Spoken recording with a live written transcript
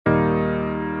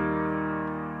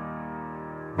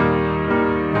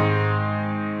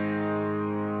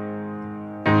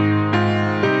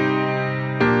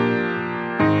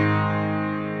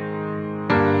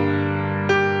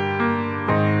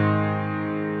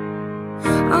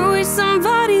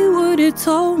somebody would've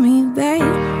told me, babe,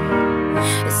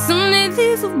 that someday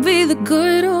these will be the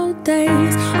good old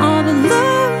days. All the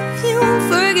love you won't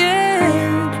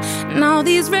forget, and all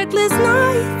these reckless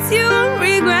nights you won't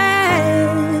regret.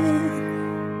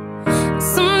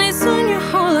 Someday soon your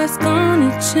whole life's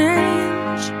gonna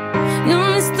change. You'll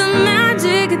miss the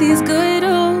magic of these good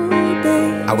old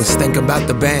days. I was thinking about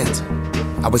the band,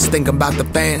 I was thinking about the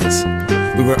fans.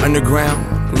 We were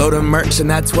underground, loading merch in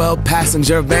that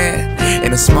 12-passenger van,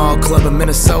 in a small club in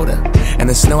Minnesota, and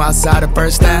the snow outside of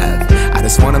First Ave. I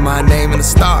just wanted my name and a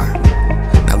star.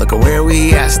 Now look at where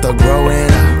we at, still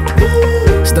growing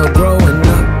up, still growing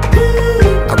up.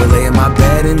 I would lay in my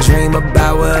bed and dream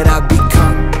about what I'd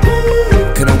become.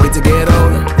 Couldn't wait to get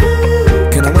older,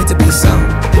 couldn't wait to be some.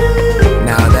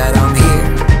 Now that I'm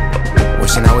here,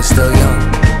 wishing I was still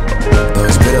young.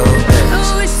 Those good old days.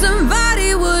 I wish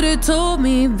somebody would've told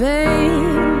me, babe,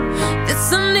 that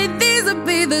someday these would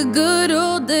be the good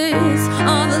old days.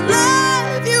 All the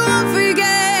love you won't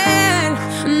forget,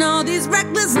 and all these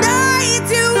reckless nights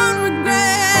you won't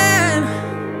regret.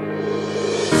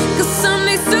 Cause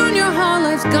someday soon your whole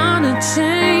life's gonna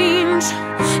change.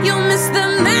 You'll miss the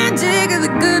magic of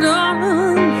the good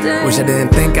old days. Wish I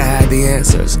didn't think I had the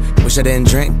answers. Wish I didn't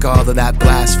drink all of that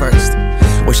blast first.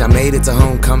 Wish I made it to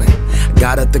homecoming,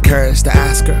 got up the courage to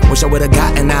ask her. Wish I would've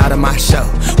gotten out of my show.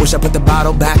 Wish I put the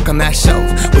bottle back on that shelf.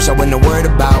 Wish I wouldn't have worried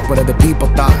about what other people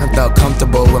thought and felt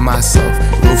comfortable with myself.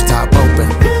 Rooftop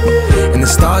open, and the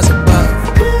stars above.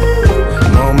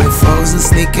 Moment frozen,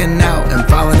 sneaking out and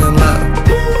falling in love.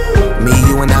 Me,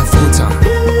 you, and that futon,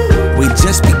 we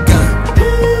just begun.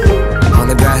 On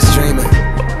the grass dreaming,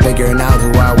 figuring out who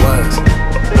I was.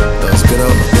 Those good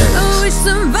old days. I wish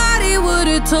somebody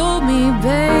would've told me,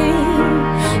 babe,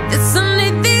 that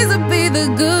someday these would be the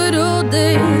good old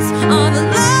days. All the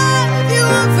love you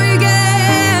won't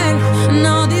forget, and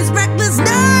all these reckless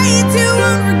nights you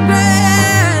won't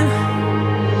regret.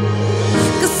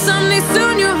 Cause someday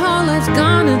soon your whole life's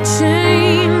gonna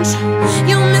change.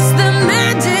 You'll miss the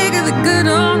magic of the good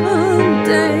old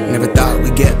days. Never thought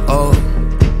we'd get old.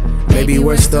 Maybe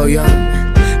we're still young.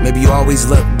 Maybe you always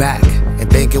look back and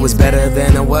think it was better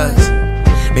than it was.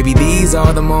 Maybe these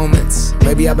are the moments.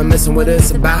 Maybe I've been missing what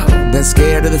it's about. Been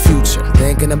scared of the future,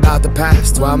 thinking about the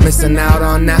past while missing out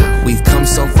on now. We've come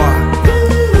so far,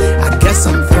 I guess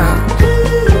I'm proud.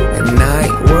 And I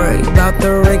ain't worried about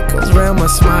the wrinkles around my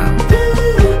smile.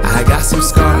 I got some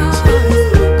scars,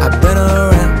 I've been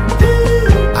around.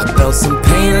 I felt some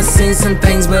pain, I've seen some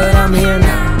things, but I'm here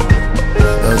now.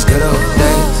 Those good old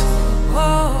days.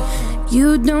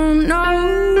 You don't know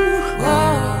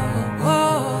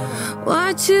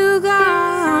what you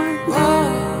got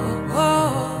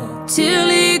till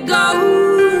it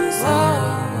goes,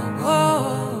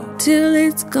 till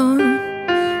it's gone.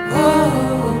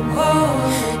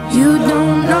 You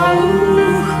don't know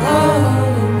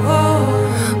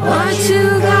what you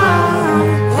got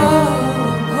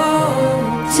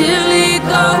till it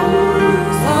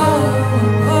goes,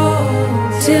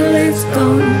 till it's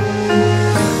gone.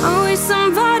 I wish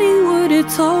somebody would've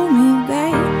told me,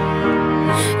 babe,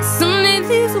 someday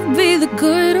these will be the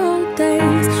good old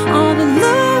days. All the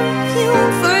love you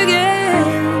won't forget,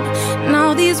 and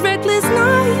all these reckless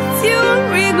nights you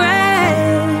won't regret.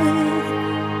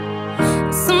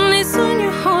 Someday soon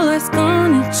your whole life's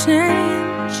gonna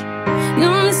change.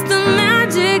 You'll miss the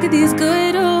magic of these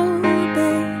good old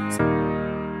days.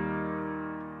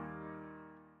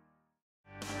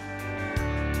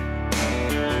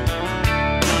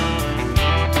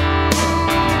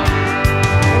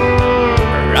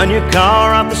 Run your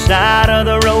car off the side of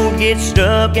the road, get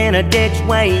stuck in a ditch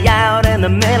way out in the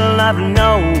middle of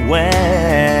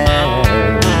nowhere.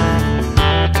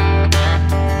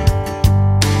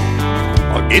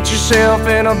 Or get yourself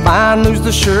in a bind, lose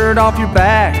the shirt off your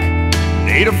back.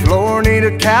 Need a floor, need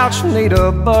a couch, need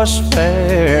a bus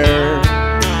fare.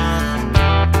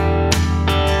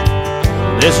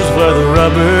 This is where the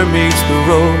rubber meets the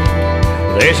road.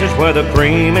 This is where the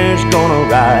cream is gonna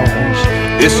rise.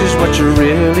 This is what you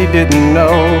really didn't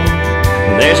know.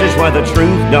 This is where the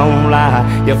truth don't lie.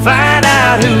 You find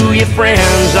out who your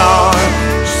friends are.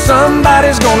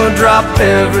 Somebody's gonna drop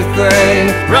everything,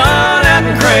 Run out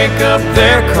and crank up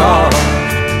their car.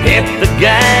 Hit the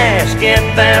gas, get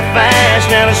there fast.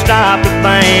 Never stop to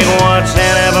think what's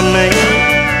in it for me.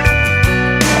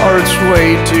 or it's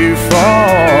way too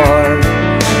far.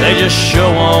 They just show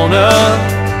on up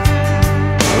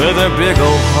with their big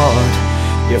old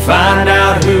heart. You find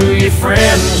out who your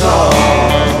friends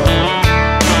are.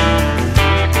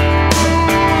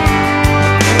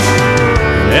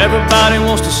 Everybody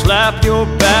wants to slap your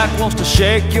back, wants to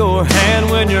shake your hand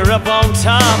when you're up on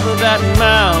top of that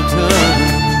mountain.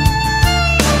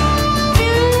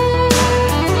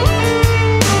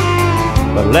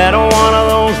 But let one of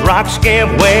those rocks give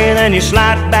way, then you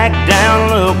slide back down,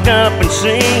 look up and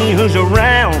see who's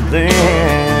around then.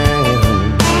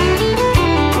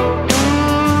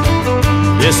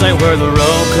 This ain't where the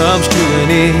road comes to an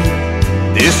end.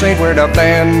 This ain't where the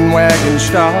bandwagon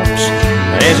stops.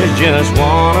 This is just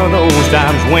one of those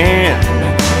times when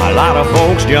a lot of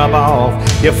folks jump off.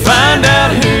 You find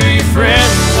out who your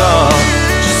friends are.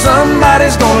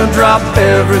 Somebody's gonna drop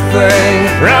everything,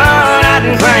 Run out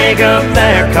and crank up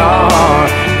their car.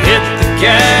 hit the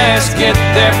gas, get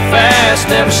there fast,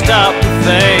 never stop to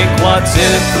think what's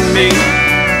in it for me,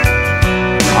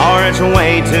 or it's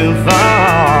way too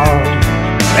far.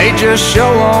 They just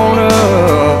show on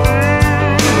up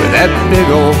with that big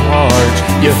old heart.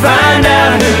 You find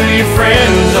out who your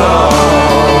friends are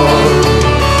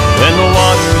When the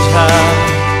water's high,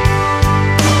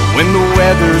 when the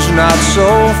weather's not so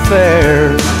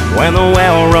fair, when the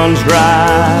well runs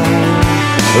dry.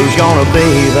 Who's gonna be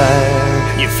there?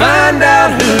 you find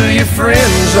out who your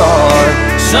friends are.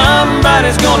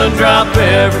 Somebody's gonna drop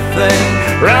everything,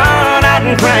 Run out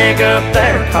and crank up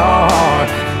their car.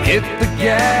 hit the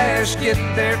gas, get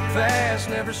there fast,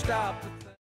 never stop.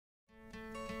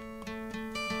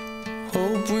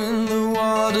 Hope when the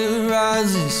water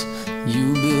rises,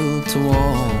 you built a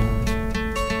wall.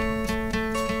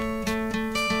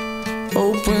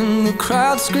 Hope when the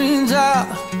crowd screams out,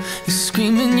 you're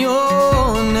screaming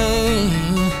your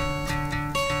name.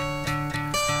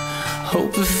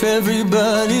 Hope if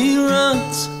everybody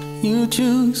runs, you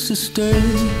choose to stay.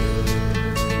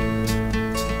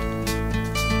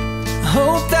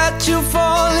 Hope that you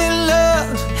fall in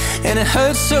love and it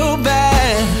hurts so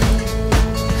bad.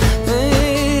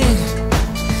 Hey,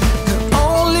 the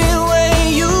only way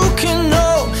you can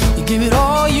know, you give it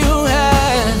all you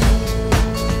had.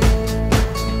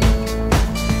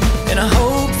 And I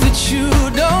hope that you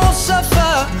don't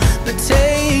suffer, but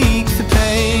take the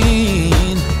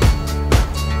pain.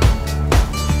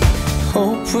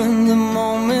 Hope when the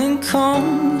moment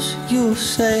comes, you'll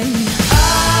say,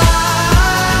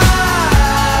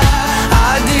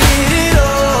 I did it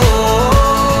all.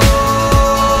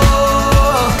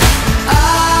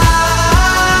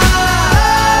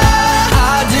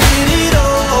 I did it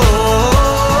all.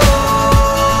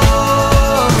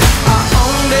 I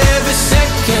owned every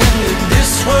second that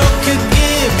this world could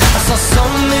give. I saw so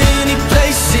many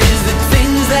places, the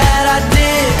things that I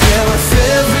did. Yeah, with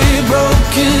every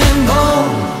broken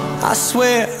bone, I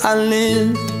swear I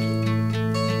lived.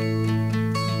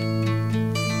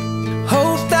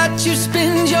 Hope that you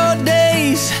spend your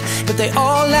days, but they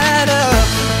all add up.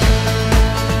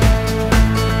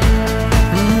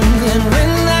 And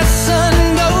when that sun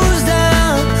goes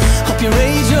down, hope you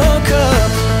raise your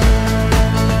cup.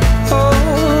 Oh,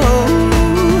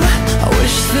 I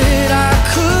wish that I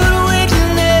could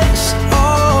witness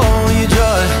all your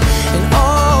joy and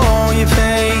all your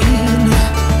pain.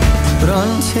 But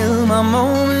until my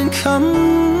moment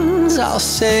comes, I'll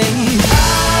say,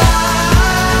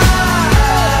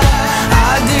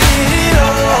 I did it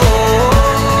all.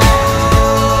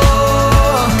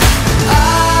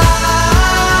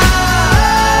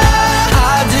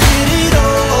 I did it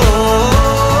all.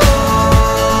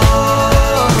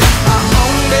 I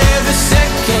owned every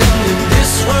second that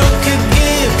this world could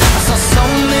give. I saw so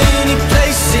many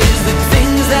places, the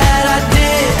things that I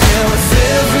did. Yeah, with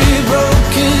every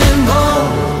broken bone,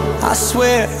 I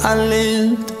swear I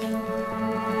lived.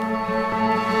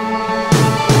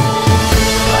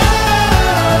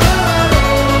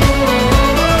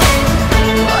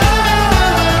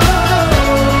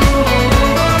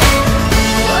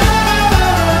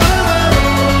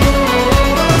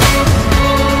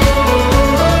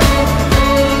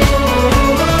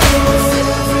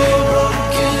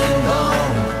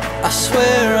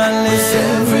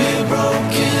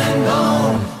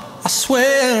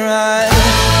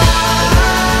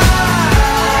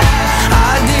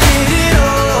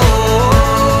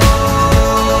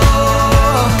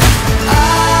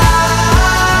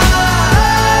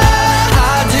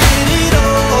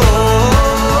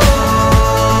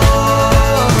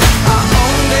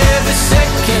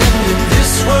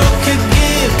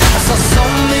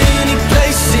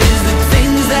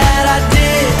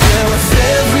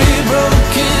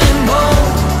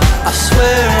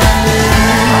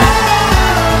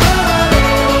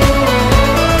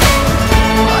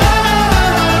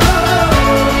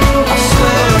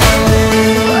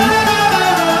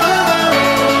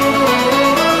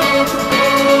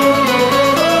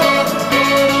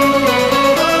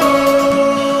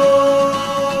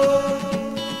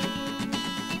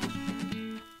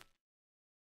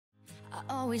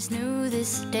 Always knew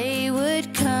this day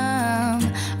would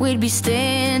come. We'd be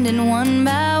standing one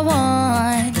by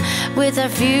one with our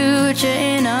future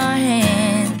in our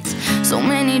hands. So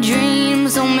many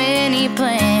dreams, so many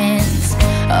plans.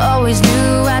 Always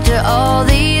knew after all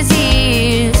these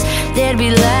years there'd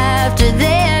be laughter,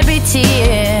 there'd be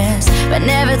tears, but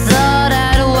never thought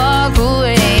I'd walk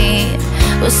away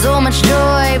with so much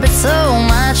joy but so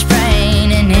much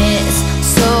pain. And it's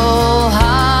so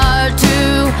hard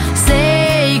to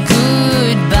say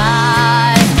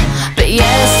goodbye, but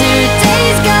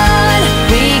yesterday's gone.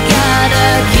 We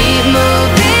gotta keep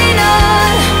moving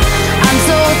on. I'm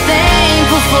so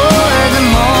thankful for the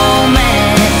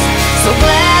moment. So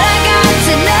glad I got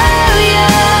to know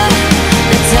you.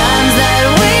 The times that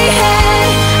we had,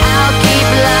 I'll keep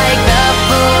like a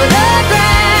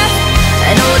photograph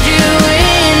and hold you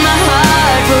in my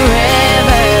heart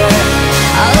forever.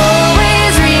 I'll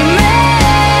always remember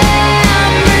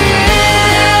you.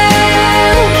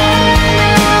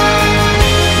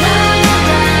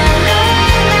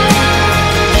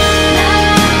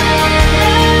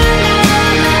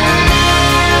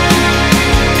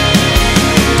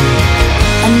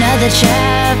 Another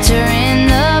chapter in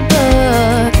the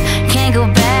book. Can't go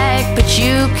back, but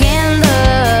you can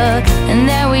look. And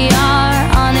there we are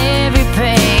on every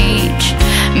page.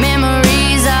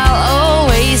 Memories I'll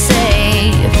always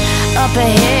save. Up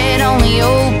ahead, only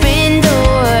open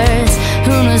doors.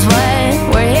 Who knows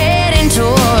what we're heading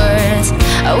towards?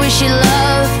 I wish you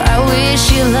love, I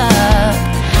wish you luck.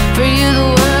 For you the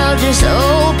world just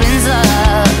opens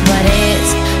up. But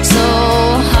it's so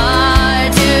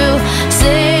hard to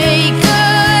say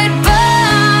goodbye.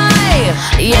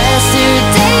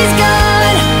 Yesterday's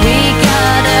gone. We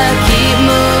gotta keep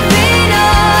moving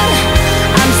on.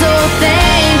 I'm so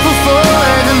thankful for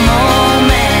the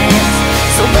moment.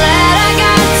 So glad I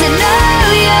got to know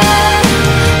you.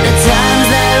 The times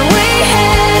that we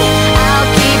had, I'll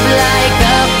keep like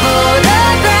a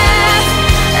photograph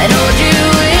and hold you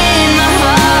in my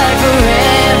heart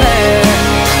forever.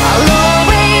 I'll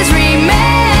always remember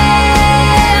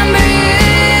you.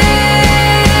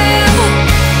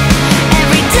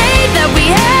 Every day that we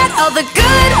had, all the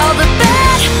good, all the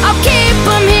bad, I'll keep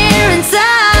them here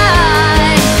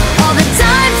inside. All the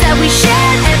times that we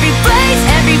shared, every place,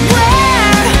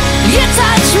 everywhere, you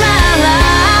touched my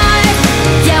life.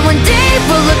 Yeah, one day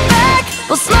we'll look back,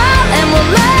 we'll smile and we'll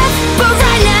laugh, but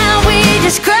right now we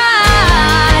just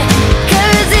cry.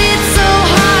 'Cause it's so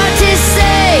hard to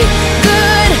say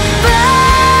goodbye.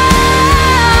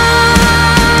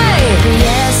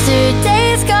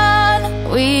 Yesterday's gone.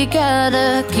 We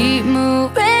gotta keep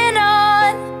moving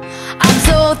on. I'm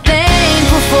so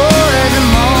thankful for the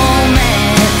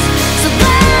moment. So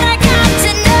glad I got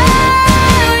to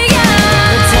know you.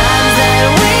 The times that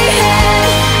we had,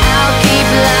 I'll keep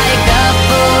like a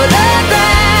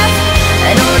photograph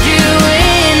and hold you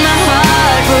in my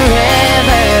heart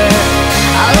forever.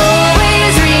 I'll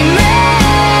always remember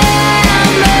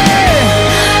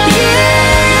you.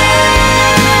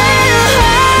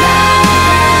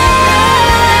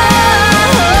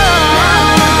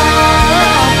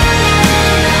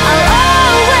 I'll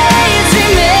always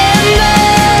remember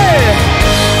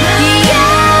you.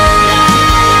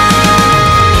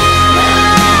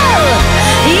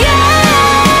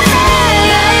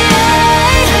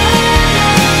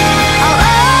 I'll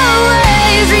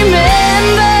always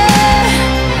remember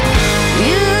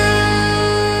you.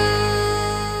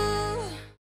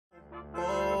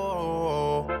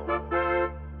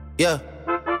 Yeah,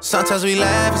 sometimes we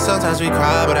laugh and sometimes we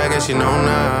cry, but I guess you know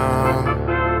now.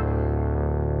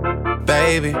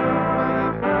 Baby,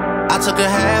 I took a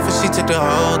half and she took the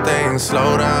whole thing.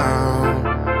 Slow down.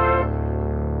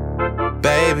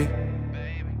 Baby,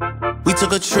 we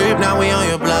took a trip, now we on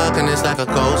your block and it's like a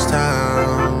ghost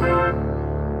town.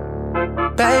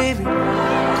 Baby,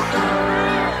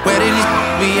 where did these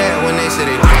be at when they said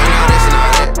they doing all this and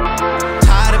all that?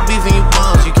 Tired of beefing you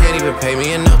bums, you can't even pay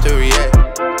me enough to react.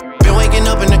 Been waking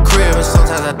up in the crib and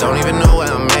sometimes I don't even know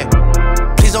where I'm at.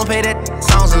 Please don't pay that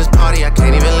songs in this party, I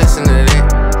can't even listen to that.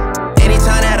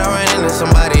 Anytime that I run into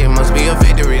somebody, it must be a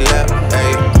victory lap.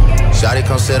 Hey, shawty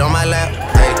come sit on my lap.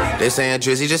 Hey, they saying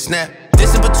Drizzy just snap.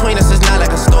 This in between us is not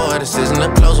like a store, this isn't a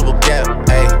closable gap.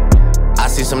 Hey, I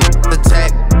see some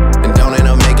attack and don't end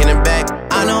up making it back.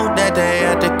 I know that they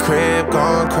at the crib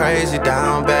going crazy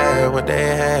down bad. What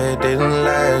they had didn't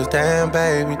last, damn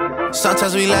baby.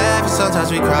 Sometimes we laugh and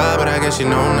sometimes we cry, but I guess you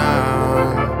know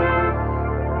now.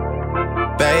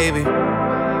 Baby,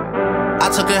 I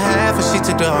took a half and she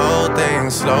took the whole thing.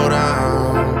 Slow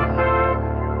down.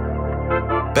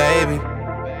 Baby,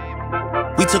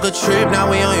 we took a trip, now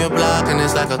we on your block and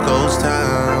it's like a ghost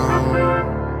town.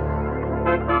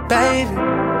 Baby,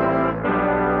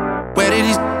 where did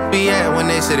these be at when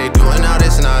they say they doing all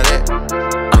this and all that?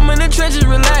 I'm in the trenches,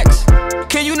 relax.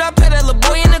 Can you not pay that little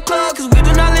boy in the club? Cause we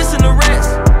do not listen to rats.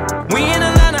 We in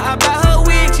Atlanta, I buy her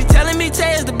wig. She telling me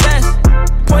Tay is the best.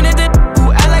 Pointed at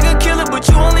who act like a killer, but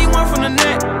you only one from the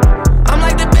net. I'm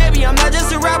like the baby, I'm not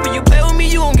just a rapper. You play with me,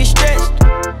 you won't get stretched.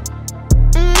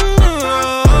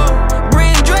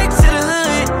 Bring Drake to the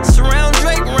hood, surround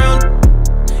Drake around.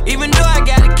 Even though I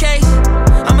got a case,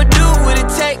 I'ma do what it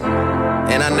take.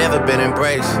 And I never been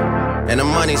embraced, and the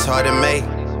money's hard to make,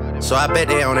 so I bet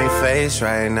they on their face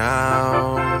right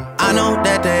now. I know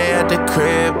that they at the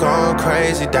crib going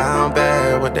crazy down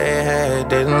bad. What they had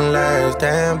didn't last,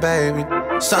 damn baby.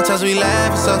 Sometimes we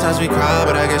laugh and sometimes we cry,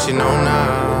 but I guess you know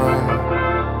now.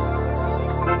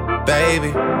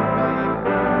 Baby,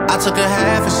 I took a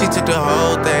half and she took the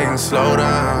whole thing. Slow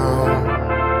down,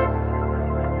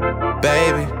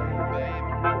 baby.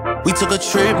 We took a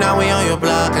trip, now we on your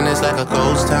block and it's like a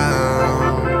ghost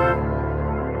town.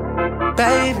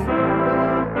 Baby,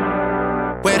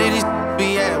 where did these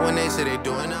be at when they say they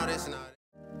doing all this and all that?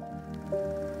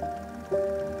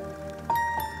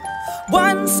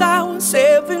 Once I was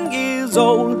 7 years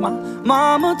old, my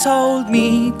mama told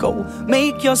me, go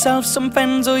make yourself some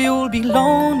friends or you'll be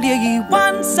lonely.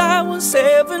 Once I was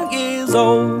 7 years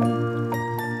old.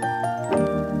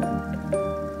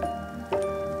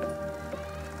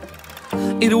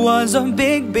 It was a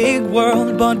big, big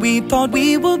world, but we thought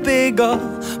we were bigger,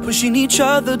 pushing each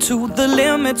other to the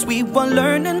limits. We were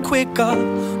learning quicker.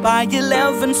 By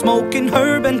 11, smoking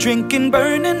herb and drinking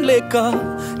burning liquor.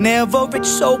 Never rich,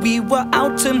 so we were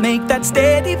out to make that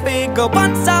steady figure.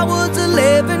 Once I was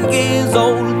 11 years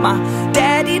old, my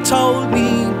daddy told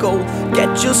me, go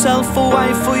get yourself a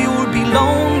wife or you'll be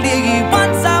lonely.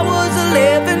 Once I was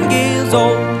 11 years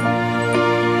old.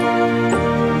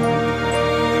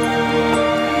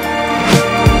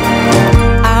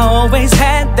 Always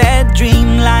had that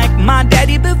dream like my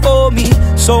daddy before me.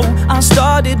 So I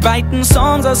started writing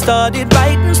songs, I started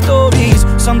writing stories.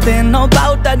 Something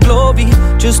about that glory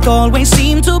just always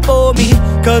seemed to bore me,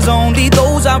 cause only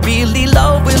those I really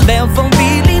love will ever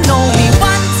really know me.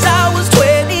 Once I was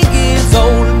 20 years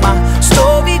old, my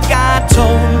story got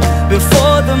told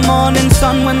before the morning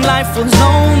sun when life was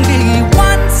lonely.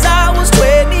 Once I was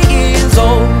 20 years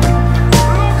old.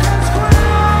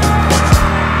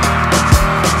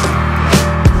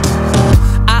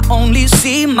 Only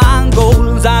see my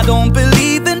goals, I don't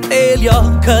believe in failure,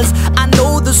 cause I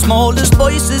know the smallest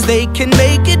voices, they can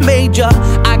make it major.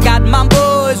 I got my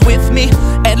boys with me,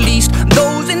 at least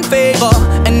those in favor.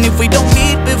 And if we don't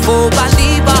meet before I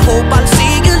leave, I hope I'll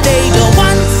see you later.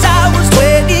 Once I was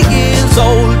 20 years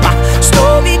old, my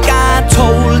story got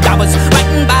told. I was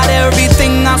writing about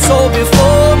everything I saw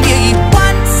before me.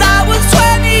 Once I was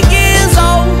 20 years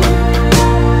old.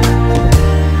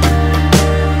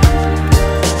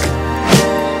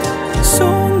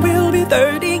 Soon we'll be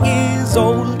 30 years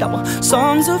old. Our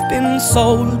songs have been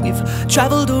sold. We've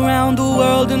traveled around the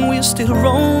world and we're still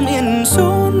roaming.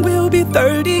 Soon we'll be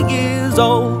 30 years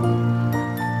old.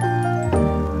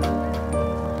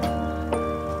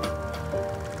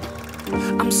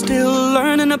 I'm still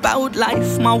learning about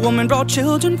life. My woman brought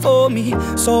children for me,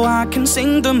 so I can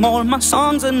sing them all my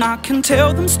songs and I can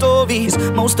tell them stories.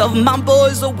 Most of my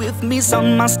boys are with me,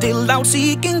 some are still out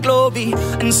seeking glory,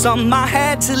 and some I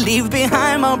had to leave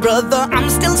behind. My brother, I'm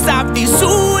still sorry.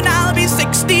 Soon I'll be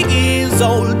 60 years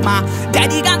old. My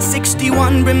daddy got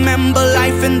 61. Remember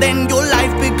life and then your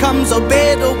life becomes a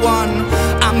better one.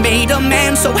 I made a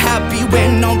man so happy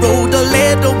when I wrote a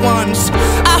letter once.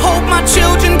 I hope my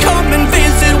children come and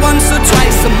visit once or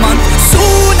twice a month.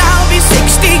 Soon I'll be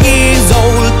 60 years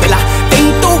old. Will I think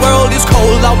the world is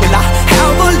cold, or will I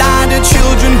have a lot of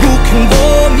children who can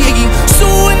bore me?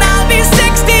 Soon I'll be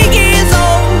 60 years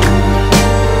old.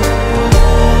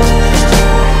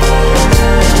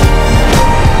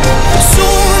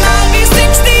 Soon I'll be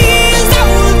 60 years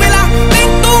old. Will I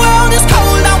think the world is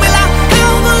cold, or will I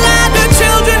have a lot of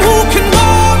children who can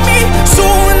bore me?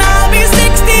 Soon I'll be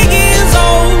 60 years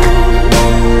old.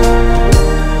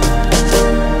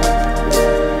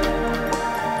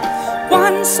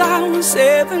 Once I was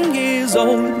 7 years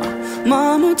old, my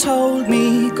mama told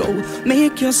me, go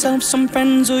make yourself some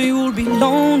friends or you'll be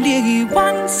lonely.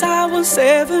 Once I was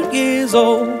 7 years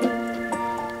old.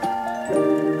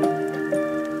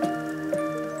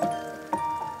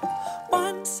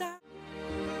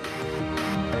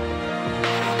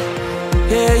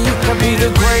 Yeah, you can be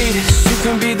the greatest, you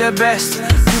can be the best,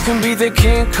 you can be the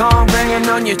King Kong banging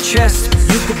on your chest.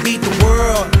 You could beat the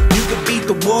world, you could beat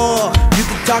the war, you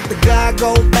could Dr. God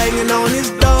go banging on his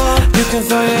door. You can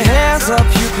throw your hands up,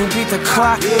 you can beat the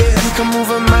clock. You can move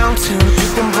a mountain, you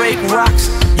can break rocks.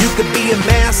 You could be a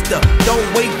master, don't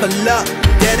wait for luck.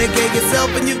 Dedicate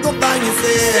yourself and you gon' find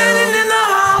yourself Standing in the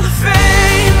Hall of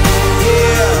Fame.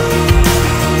 Yeah.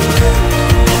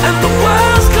 And the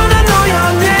world's gonna know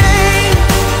your name.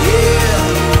 Yeah.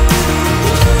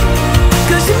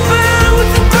 Cause you burn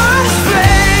with the brightest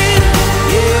flame.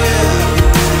 Yeah.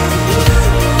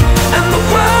 And the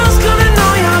world's gonna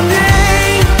know your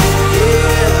name.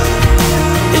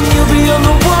 Yeah. And you'll be on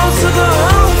the walls of the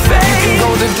Hall of Fame. You can go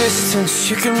the distance,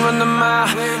 you can run the mile.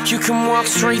 You can walk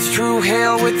straight through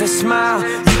hell with a smile.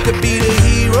 You could be the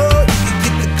hero, you could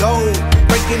get the gold.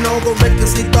 Breaking all the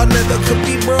records they thought never could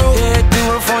be broke. Yeah, do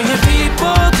it for your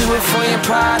people, do it for your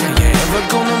pride. Are you ever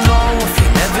gonna know if you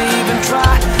never even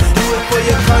try? Do it for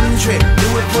your country, do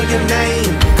it for your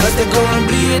name. Cause there's gonna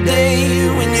be a day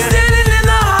when you're Standing in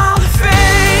the Hall of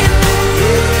Fame.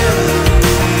 Yeah.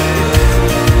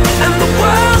 And the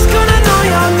world's gonna know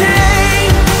your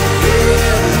name.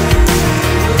 Yeah.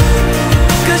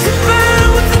 Cause you burn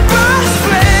with the brightest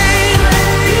flame.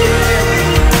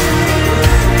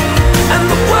 And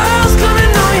the world's gonna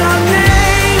know your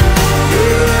name.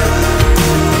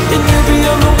 And you'll be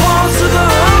on the walls of the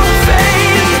Hall of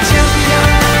Fame. Be a champion.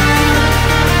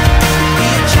 Be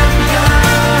a champion.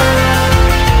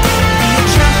 Be a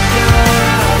champion.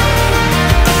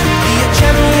 Be a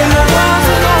champion. Walls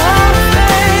of the Hall of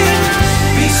Fame.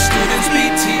 be students, be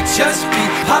teachers, be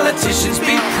politicians,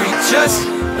 be preachers.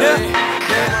 Yeah.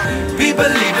 Be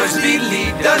believers, be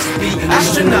leaders, be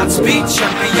astronauts, be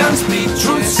champions, be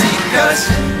truth seekers.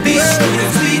 Be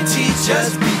students, be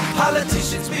teachers, be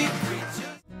politicians, be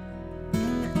preachers.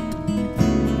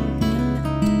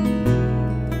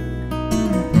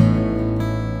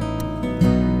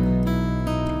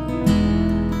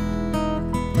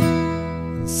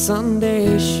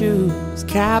 Sunday shoes,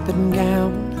 cap and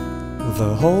gown,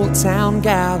 the whole town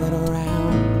gathered around.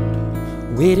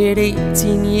 Waited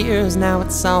 18 years, now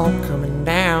it's all coming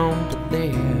down to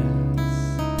this.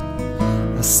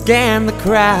 I scan the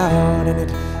crowd and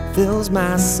it fills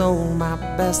my soul. My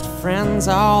best friends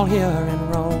all here in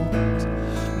rows.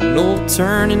 No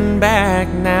turning back,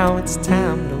 now it's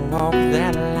time to walk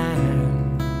that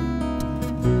line.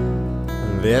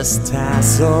 This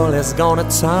tassel is gonna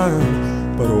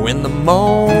turn, but when the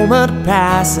moment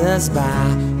passes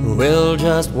by, we'll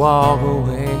just walk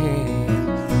away,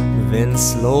 then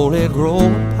slowly grow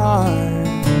apart.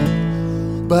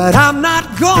 But I'm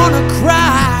not gonna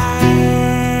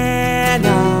cry,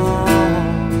 no,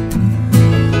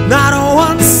 not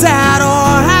one sad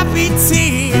or happy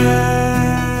tear.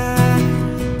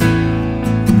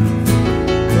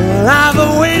 Well, I've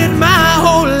waited my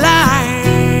whole life.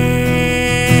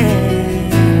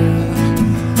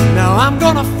 Now I'm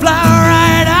gonna fly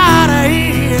right out of here.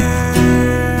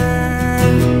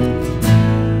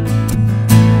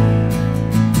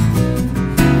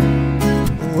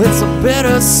 It's a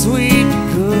bittersweet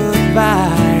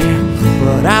goodbye,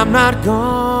 but I'm not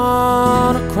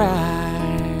gonna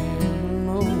cry,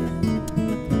 no.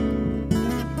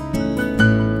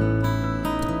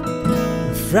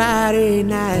 Friday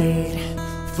night,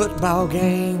 football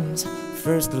games,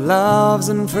 first loves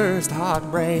and first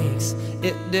heartbreaks.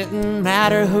 It didn't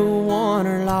matter who won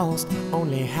or lost,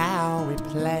 only how we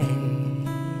played.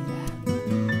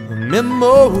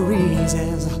 Memories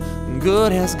as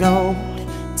good as gold,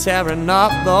 tearing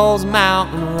up those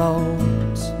mountain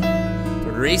roads,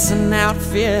 racing out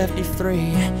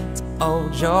 53 to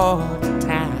old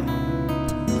Georgetown.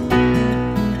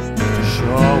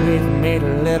 Sure, we've made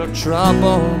a little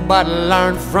trouble, but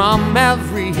learned from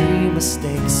every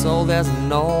mistake, so there's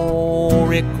no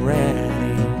regretting.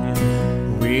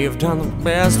 We've done the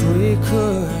best we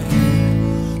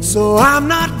could, so I'm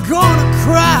not gonna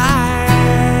cry,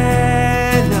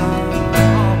 no,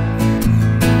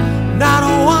 not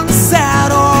one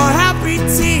sad or happy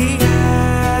tear.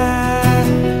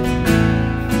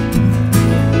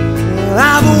 Well,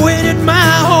 I've waited my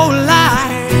whole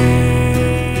life.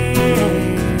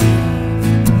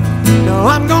 No,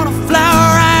 I'm gonna fly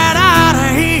right out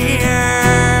of here.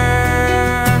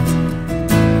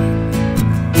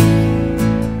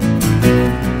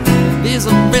 These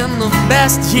have been the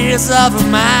best years of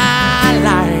my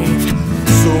life,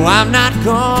 so I'm not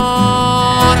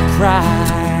gonna cry.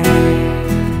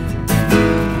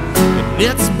 And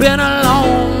it's been a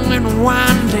long and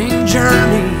winding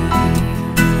journey,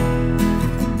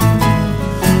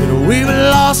 and we've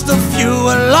lost a few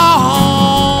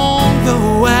along the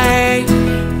way.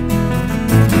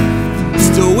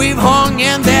 Still we've hung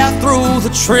in there through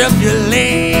the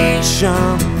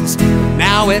tribulations. Now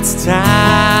now it's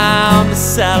time to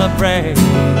celebrate.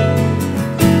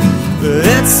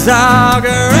 It's our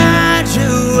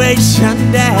graduation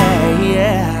day,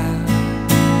 yeah.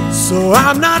 So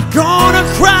I'm not gonna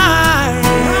cry.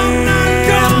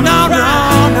 No, no,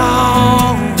 no.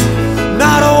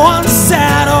 Not one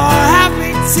sad or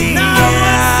happy tear.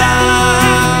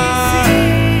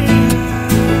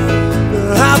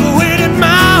 I've waited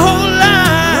my whole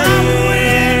life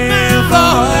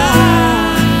for it.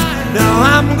 Now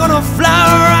I'm gonna fly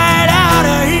right out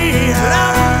of here.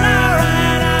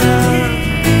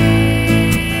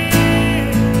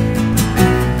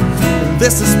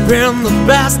 This has been the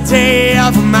best day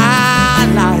of my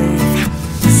life,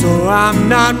 so I'm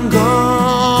not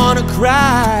gonna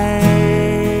cry.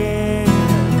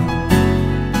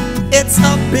 It's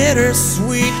a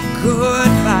bittersweet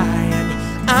goodbye,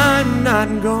 and I'm not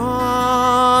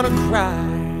gonna cry.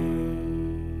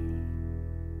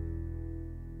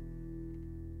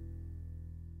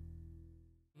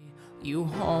 You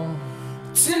home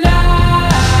tonight.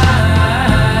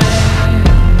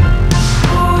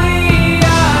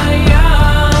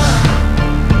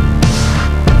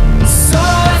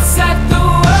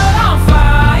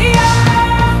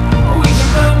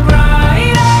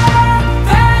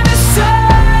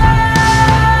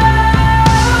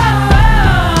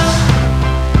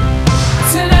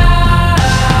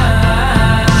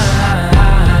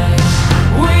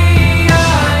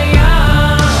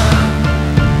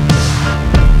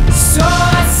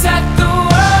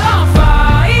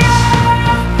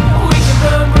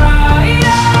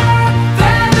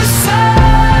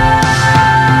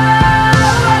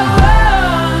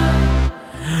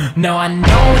 No, I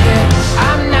know that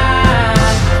I'm not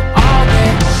all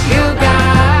that you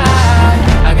got.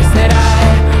 I guess that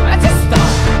I just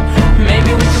thought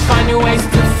maybe we could find new ways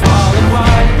to fall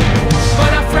apart.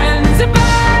 But our friends are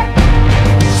back,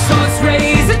 so let's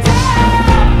raise a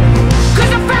toast.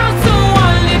 'Cause I found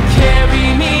someone to carry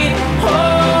me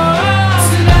home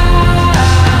tonight.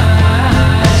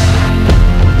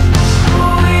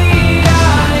 We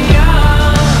are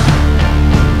young,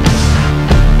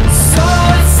 so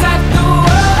let's set the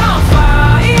world on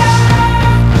fire.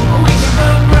 We can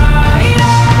burn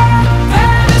brighter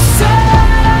than the sun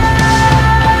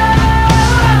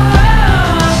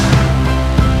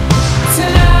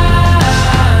tonight.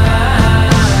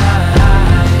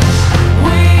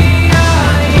 We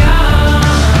are young,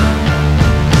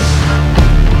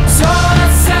 so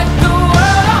let's set the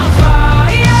world on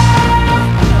fire.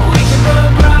 We can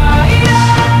burn brighter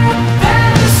than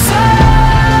the sun.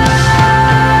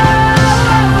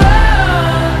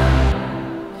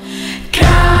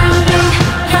 Coming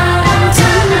home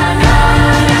tonight.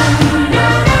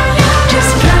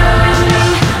 Just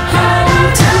coming home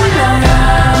tonight.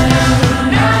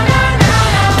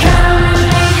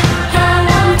 Coming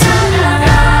home tonight.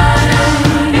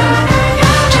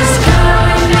 Just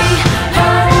coming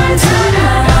home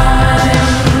tonight.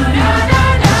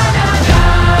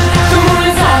 The moon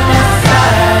is on my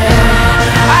side.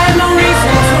 I have no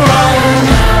reason to run.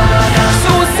 So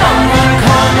will someone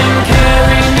come and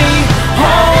carry me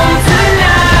home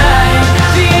tonight?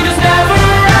 The angels never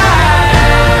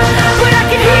arrive, but I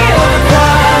can hear the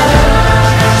choir.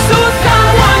 So will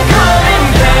someone come and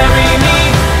carry me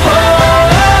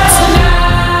home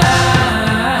tonight?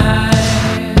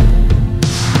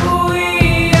 We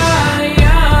are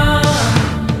young,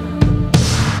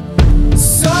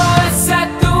 so let's set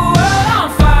the world on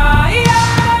fire.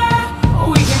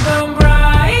 We can burn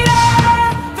brighter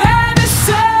than the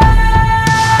sun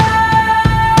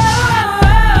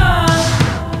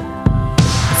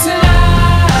tonight.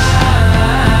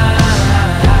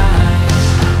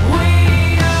 We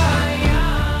are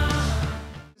young.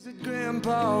 Visit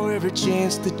Grandpa every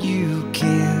chance that you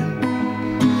can.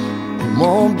 It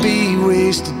won't be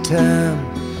wasted time.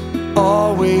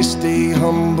 Always stay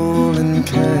humble and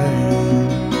kind.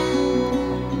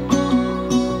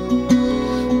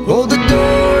 Hold the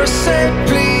door, say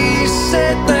please,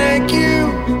 say thank you.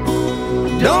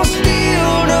 Don't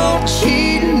steal, don't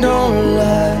cheat, and don't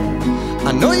lie.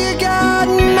 I know you got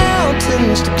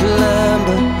mountains to climb,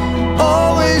 but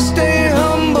always stay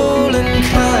humble and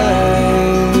kind.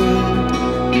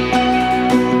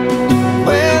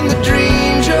 When the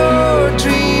dreams you're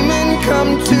dreaming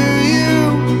come to you,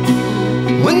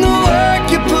 when the work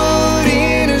you put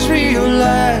in is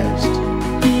realized,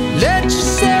 let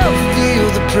yourself feel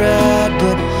the pride,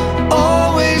 but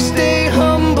always stay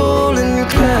humble and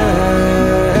kind.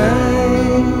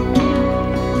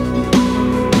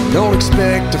 Don't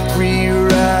expect a free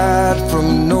ride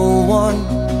from no one.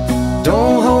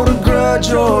 Don't hold a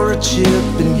grudge or a chip,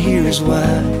 and here's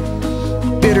why.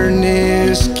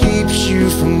 Bitterness keeps you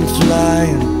from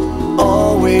flying.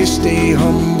 Always stay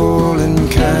humble and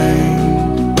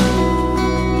kind.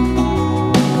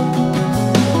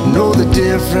 Know the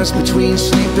difference between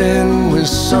sleeping with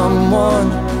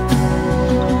someone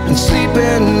and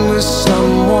sleeping with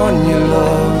someone you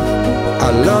love. I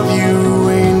love you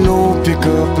ain't no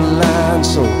pickup line,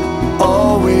 so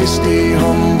always stay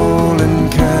humble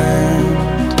and kind.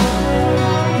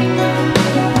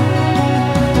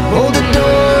 Hold the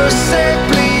door, say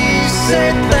please, say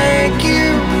thank you.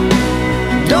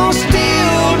 Don't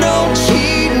steal, don't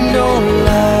cheat, don't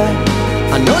lie.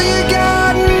 I know you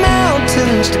got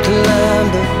mountains to climb,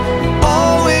 but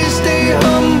always stay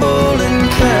humble and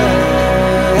kind.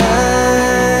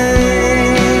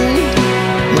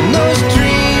 When those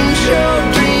dreams you're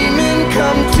dreaming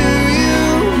come to you,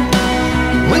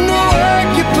 when the work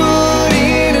you put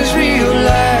in is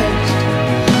realized,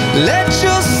 let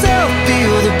yourself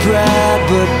feel the pride,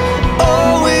 but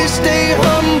always stay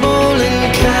humble and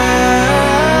kind.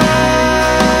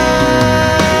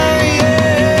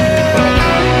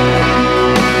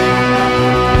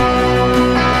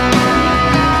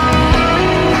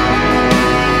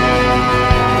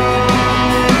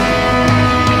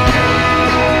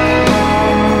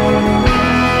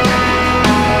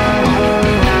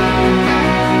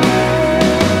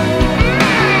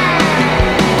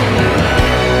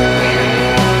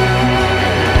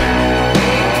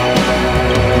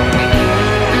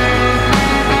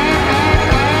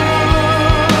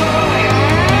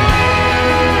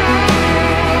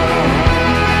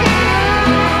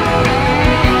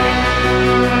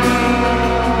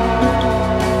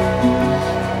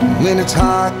 When it's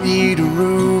hot, eat a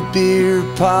root beer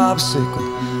popsicle.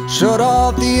 Shut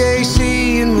off the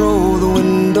AC and roll the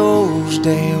windows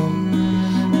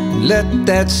down. Let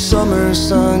that summer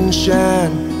sun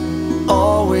shine.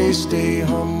 Always stay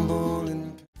humble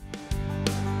and...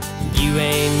 You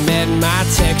ain't met my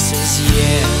Texas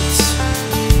yet.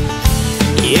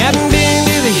 You haven't been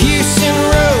to the Houston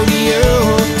rodeo,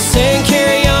 sang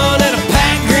carry on at a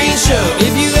packed green show.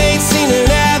 If you ain't seen an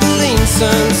Abilene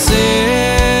sunset,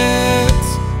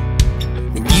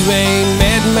 you ain't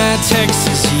met my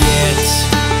Texas yet.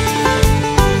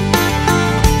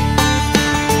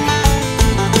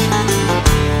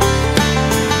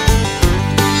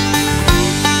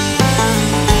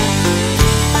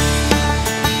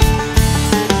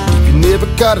 Never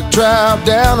gotta drive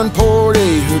down in Port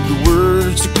A, heard the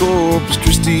words to Corpus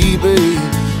Christi Bay.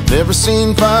 Never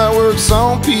seen fireworks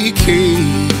on PK.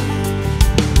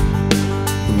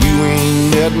 You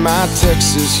ain't met my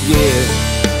Texas yet.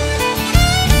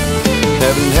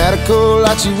 Haven't had a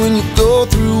kolache when you go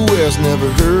through west. Never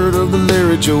heard of the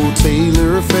Larry Joe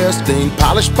Taylor Fest. Ain't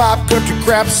polished pop country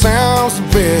crap sounds the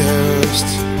best.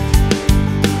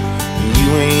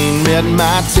 You ain't met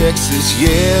my Texas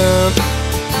yet.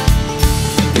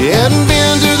 You hadn't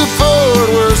been to the Fort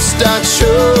Worth Stock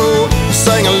Show,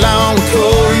 sang along with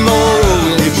Corey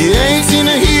Moore. If you ain't seen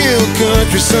a hill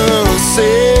country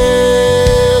sunset,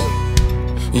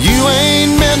 you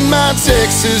ain't met my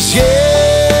Texas yet.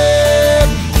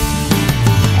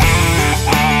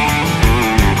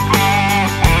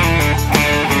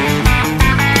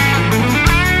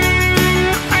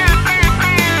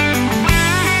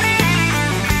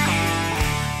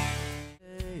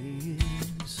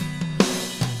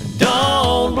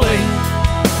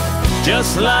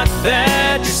 Just like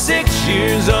that, you're 6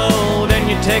 years old and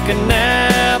you take a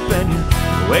nap and you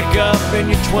wake up and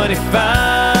you're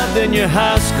 25. Then your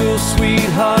high school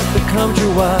sweetheart becomes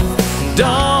your wife.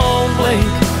 Don't blink,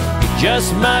 you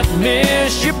just might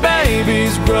miss your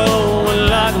babies growing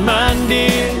like mine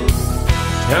did,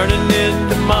 turning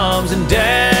into moms and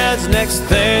dads. Next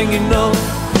thing you know,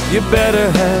 you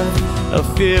better have a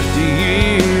 50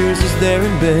 years as they're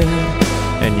in bed,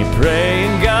 and you pray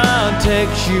and God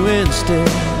takes you instead.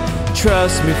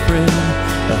 Trust me, friend,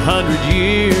 100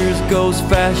 years goes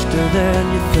faster than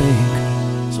you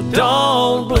think, so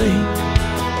don't blink.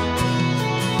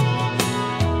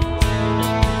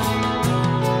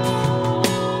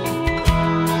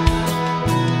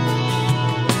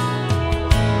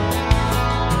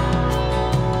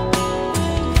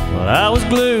 Well, I was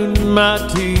glued to my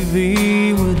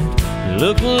TV when it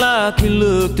looked like he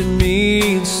looked at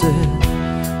me and said,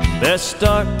 best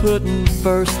start putting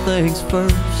first things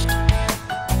first.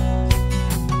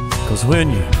 'Cause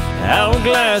when your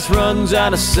hourglass runs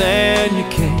out of sand, you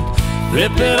can't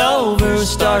flip it over and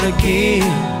start again.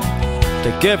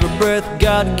 Take every breath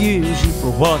God gives you for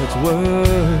what it's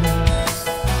worth.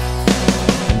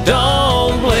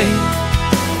 Don't blink,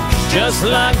 Just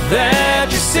like that,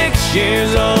 you're 6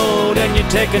 years old and you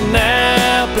take a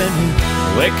nap and you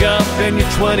wake up and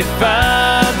you're 25.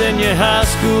 Then your high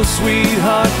school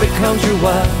sweetheart becomes your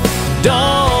wife.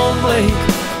 Don't blink,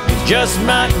 you just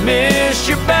might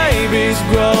miss your babies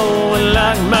growing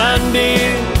like mine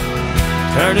did,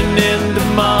 turning into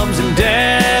moms and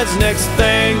dads. Next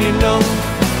thing you know,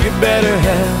 you better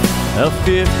have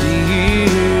 50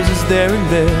 years is there in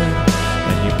bed,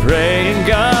 and you pray and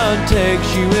God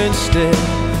takes you instead.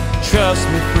 Trust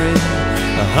me, friend,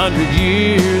 100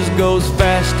 years goes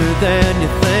faster than you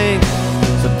think,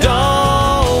 so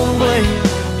don't blink.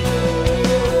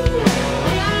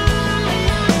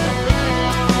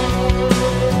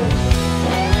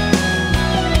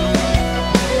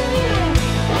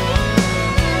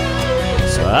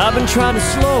 So I've been trying to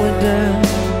slow it down,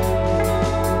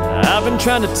 I've been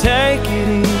trying to take it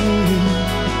easy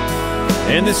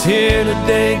in this here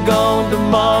today, gone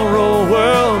tomorrow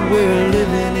world we're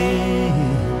living in.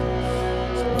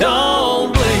 So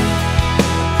don't blink,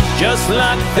 just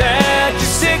like that,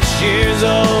 you're 6 years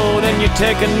old and you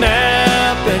take a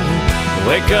nap and you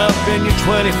wake up and you're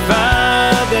 25.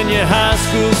 Then your high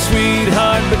school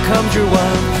sweetheart becomes your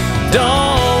wife.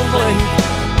 Don't blink,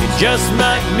 you just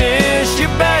might miss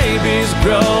your babies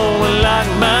growing like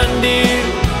mine did,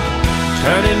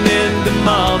 turning into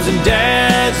moms and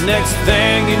dads. Next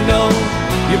thing you know,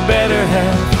 you better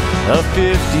have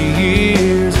 50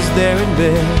 years is there in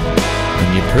bed,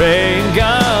 and you pray and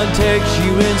God takes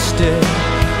you instead.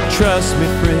 Trust me,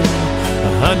 friend,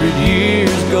 100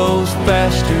 years goes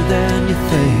faster than you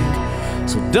think,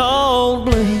 so don't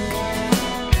blink.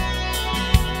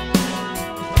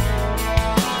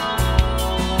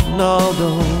 No,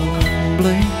 don't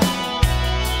blink.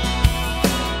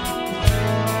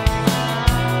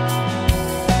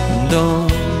 Don't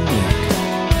blink.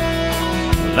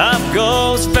 Life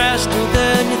goes faster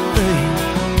than you think,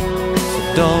 so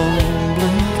don't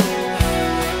blink.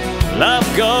 Life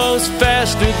goes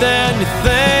faster than you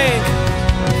think,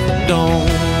 don't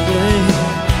blink.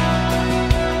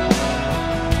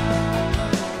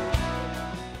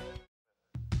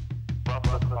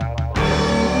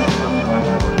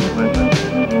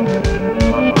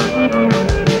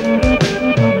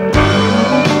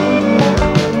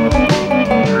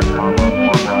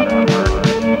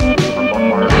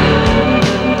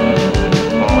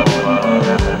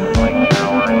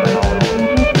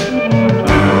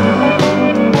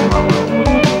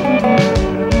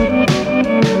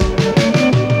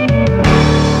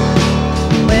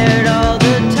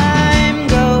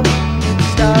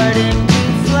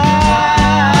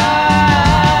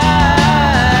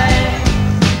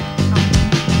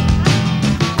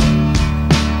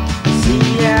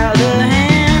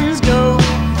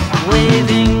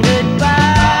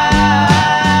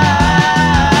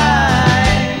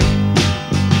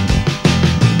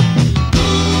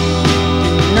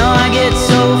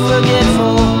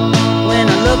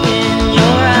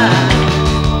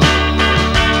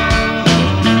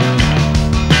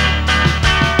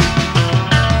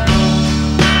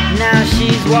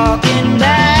 Walking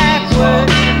backward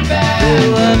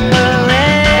through a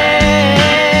parade,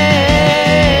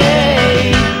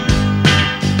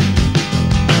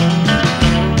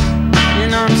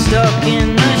 and I'm stuck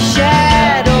in the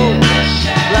shadow,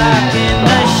 blocking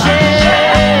the shade.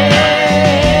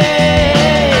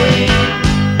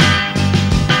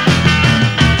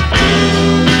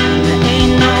 There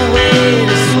ain't no way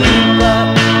to sweep up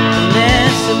the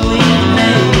mess that we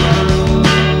made.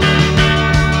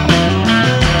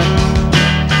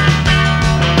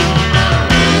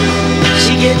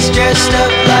 Gets dressed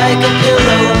up like a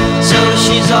pillow, so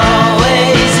she's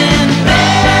always in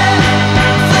bed.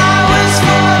 Flowers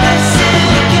for the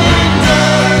sick and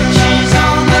dead. She's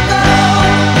on the go,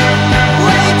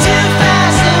 way too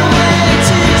fast and way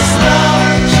too slow.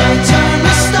 She'll turn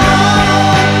the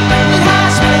stone in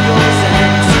hospitals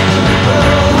and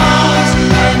funeral homes.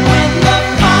 And when the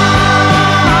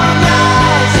fall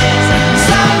rises,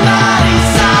 somebody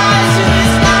sighs who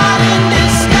is not in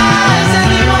disguise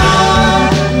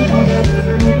anymore.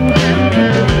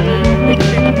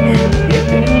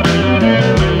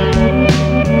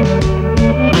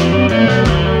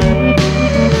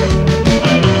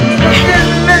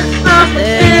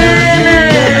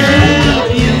 Keep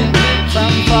you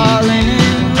from falling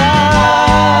in love.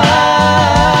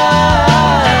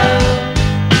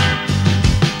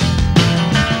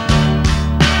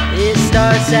 It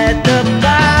starts at the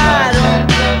bottom,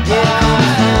 it comes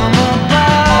from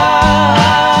above,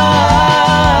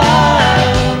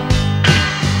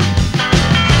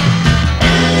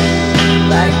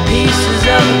 like pieces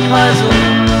of a puzzle,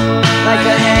 like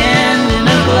a hand in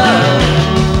a glove.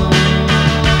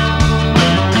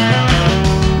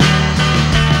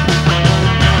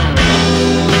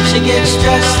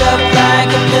 dressed up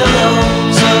like a pillow,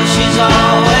 so she's always